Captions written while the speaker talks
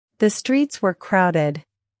The streets were crowded.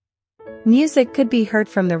 Music could be heard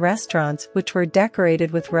from the restaurants, which were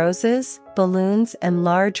decorated with roses, balloons, and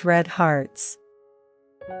large red hearts.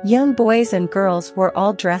 Young boys and girls were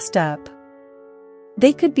all dressed up.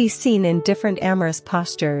 They could be seen in different amorous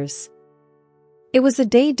postures. It was a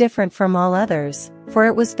day different from all others, for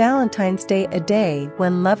it was Valentine's Day, a day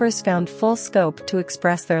when lovers found full scope to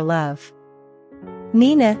express their love.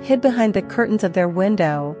 Nina hid behind the curtains of their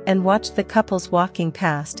window and watched the couples walking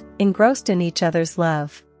past, engrossed in each other's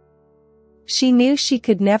love. She knew she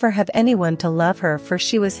could never have anyone to love her, for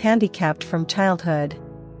she was handicapped from childhood.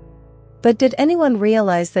 But did anyone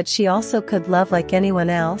realize that she also could love like anyone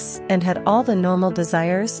else, and had all the normal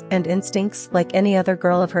desires and instincts like any other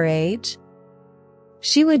girl of her age?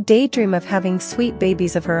 She would daydream of having sweet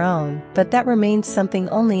babies of her own, but that remained something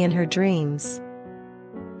only in her dreams.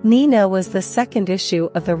 Nina was the second issue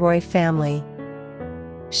of the Roy family.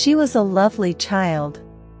 She was a lovely child.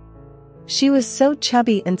 She was so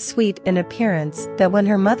chubby and sweet in appearance that when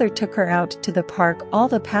her mother took her out to the park, all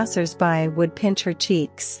the passers-by would pinch her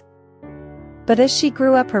cheeks. But as she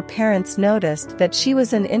grew up, her parents noticed that she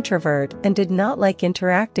was an introvert and did not like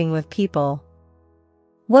interacting with people.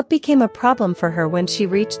 What became a problem for her when she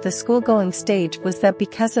reached the school-going stage was that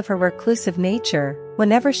because of her reclusive nature,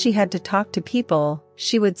 whenever she had to talk to people,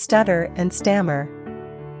 she would stutter and stammer.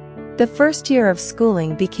 The first year of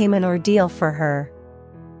schooling became an ordeal for her.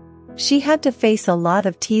 She had to face a lot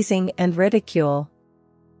of teasing and ridicule.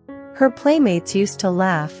 Her playmates used to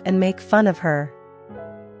laugh and make fun of her.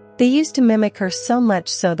 They used to mimic her so much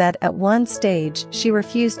so that at one stage she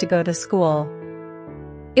refused to go to school.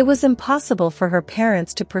 It was impossible for her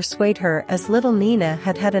parents to persuade her, as little Nina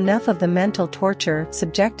had had enough of the mental torture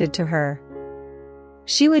subjected to her.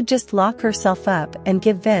 She would just lock herself up and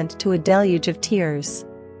give vent to a deluge of tears.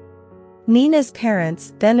 Nina's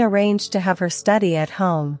parents then arranged to have her study at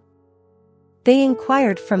home. They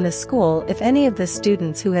inquired from the school if any of the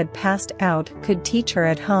students who had passed out could teach her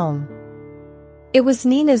at home. It was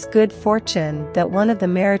Nina's good fortune that one of the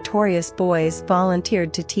meritorious boys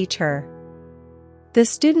volunteered to teach her. The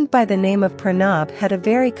student by the name of Pranab had a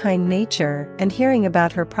very kind nature, and hearing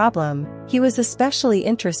about her problem, he was especially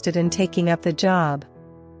interested in taking up the job.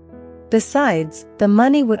 Besides, the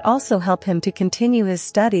money would also help him to continue his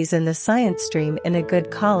studies in the science stream in a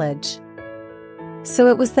good college. So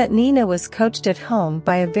it was that Nina was coached at home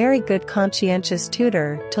by a very good conscientious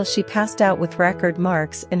tutor till she passed out with record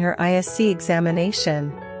marks in her ISC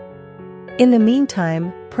examination. In the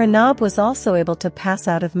meantime, Pranab was also able to pass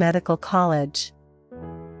out of medical college.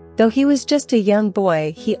 Though he was just a young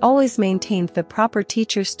boy, he always maintained the proper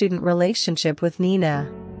teacher-student relationship with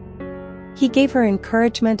Nina. He gave her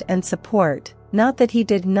encouragement and support, not that he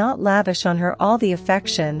did not lavish on her all the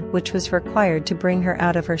affection which was required to bring her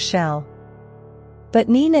out of her shell. But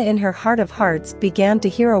Nina, in her heart of hearts, began to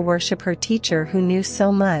hero worship her teacher, who knew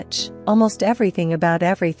so much, almost everything about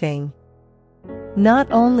everything.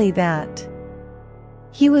 Not only that,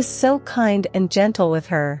 he was so kind and gentle with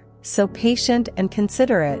her, so patient and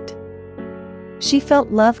considerate. She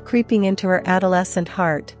felt love creeping into her adolescent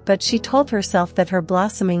heart, but she told herself that her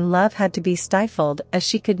blossoming love had to be stifled, as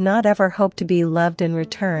she could not ever hope to be loved in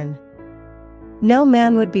return. No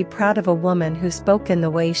man would be proud of a woman who spoke in the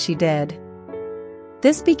way she did.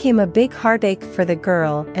 This became a big heartache for the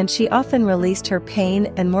girl, and she often released her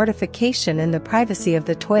pain and mortification in the privacy of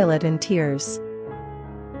the toilet in tears.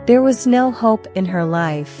 There was no hope in her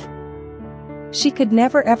life. She could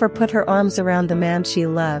never ever put her arms around the man she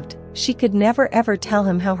loved. She could never ever tell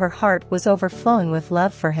him how her heart was overflowing with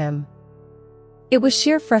love for him. It was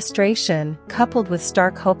sheer frustration, coupled with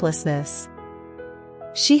stark hopelessness.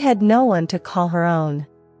 She had no one to call her own.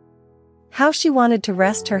 How she wanted to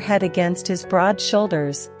rest her head against his broad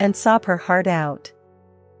shoulders and sob her heart out.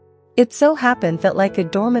 It so happened that, like a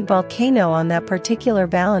dormant volcano on that particular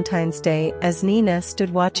Valentine's Day, as Nina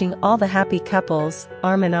stood watching all the happy couples,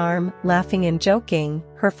 arm in arm, laughing and joking,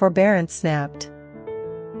 her forbearance snapped.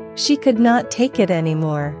 She could not take it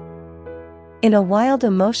anymore. In a wild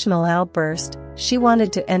emotional outburst, she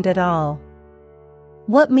wanted to end it all.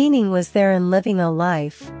 What meaning was there in living a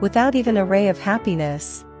life without even a ray of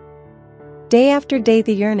happiness? Day after day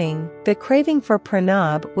the yearning, the craving for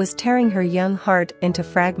Pranab was tearing her young heart into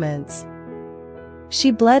fragments.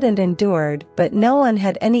 She bled and endured, but no one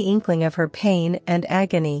had any inkling of her pain and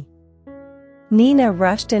agony. Nina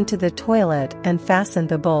rushed into the toilet and fastened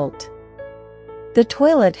the bolt. The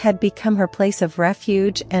toilet had become her place of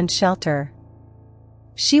refuge and shelter.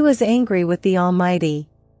 She was angry with the Almighty.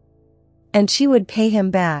 And she would pay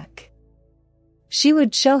him back. She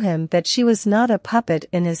would show him that she was not a puppet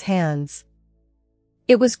in his hands.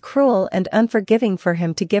 It was cruel and unforgiving for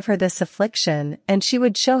him to give her this affliction, and she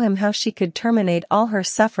would show him how she could terminate all her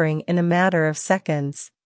suffering in a matter of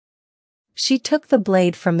seconds. She took the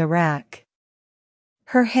blade from the rack.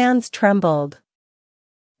 Her hands trembled.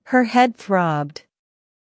 Her head throbbed.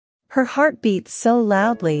 Her heart beat so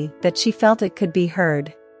loudly that she felt it could be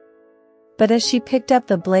heard. But as she picked up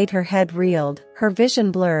the blade, her head reeled, her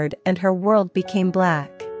vision blurred, and her world became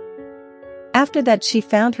black. After that, she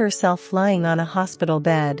found herself lying on a hospital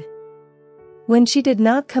bed. When she did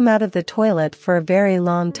not come out of the toilet for a very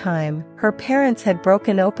long time, her parents had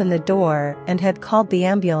broken open the door and had called the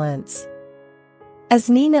ambulance. As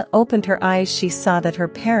Nina opened her eyes, she saw that her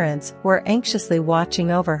parents were anxiously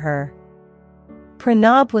watching over her.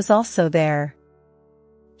 Pranav was also there.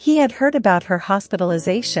 He had heard about her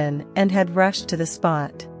hospitalization and had rushed to the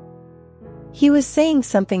spot. He was saying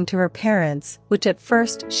something to her parents, which at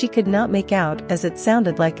first she could not make out as it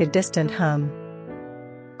sounded like a distant hum.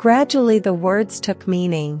 Gradually the words took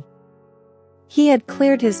meaning. He had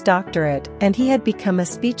cleared his doctorate and he had become a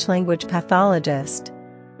speech-language pathologist.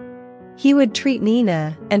 He would treat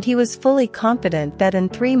Nina, and he was fully confident that in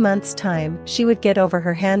 3 months' time she would get over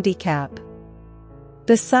her handicap.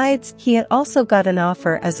 Besides, he had also got an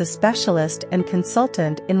offer as a specialist and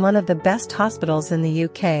consultant in one of the best hospitals in the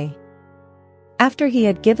UK. After he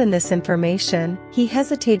had given this information, he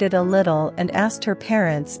hesitated a little and asked her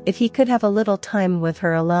parents if he could have a little time with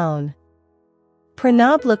her alone.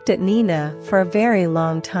 Pranav looked at Nina for a very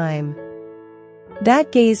long time.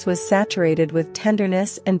 That gaze was saturated with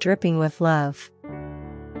tenderness and dripping with love.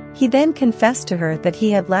 He then confessed to her that he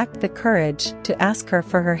had lacked the courage to ask her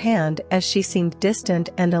for her hand, as she seemed distant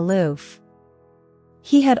and aloof.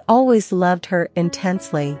 He had always loved her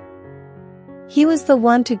intensely. He was the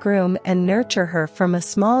one to groom and nurture her from a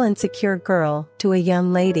small insecure girl to a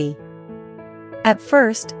young lady. At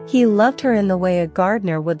first, he loved her in the way a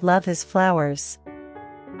gardener would love his flowers.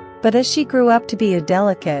 But as she grew up to be a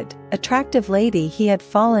delicate, attractive lady, he had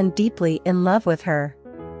fallen deeply in love with her.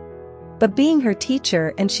 But being her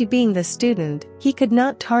teacher and she being the student, he could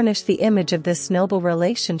not tarnish the image of this noble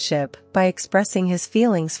relationship by expressing his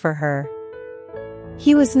feelings for her.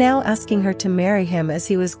 He was now asking her to marry him as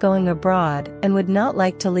he was going abroad and would not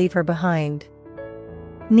like to leave her behind.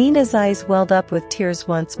 Nina's eyes welled up with tears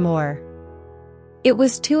once more. It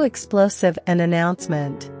was too explosive an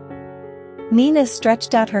announcement. Nina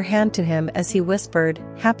stretched out her hand to him as he whispered,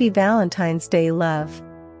 "Happy Valentine's Day, love."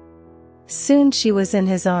 Soon she was in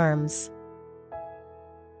his arms.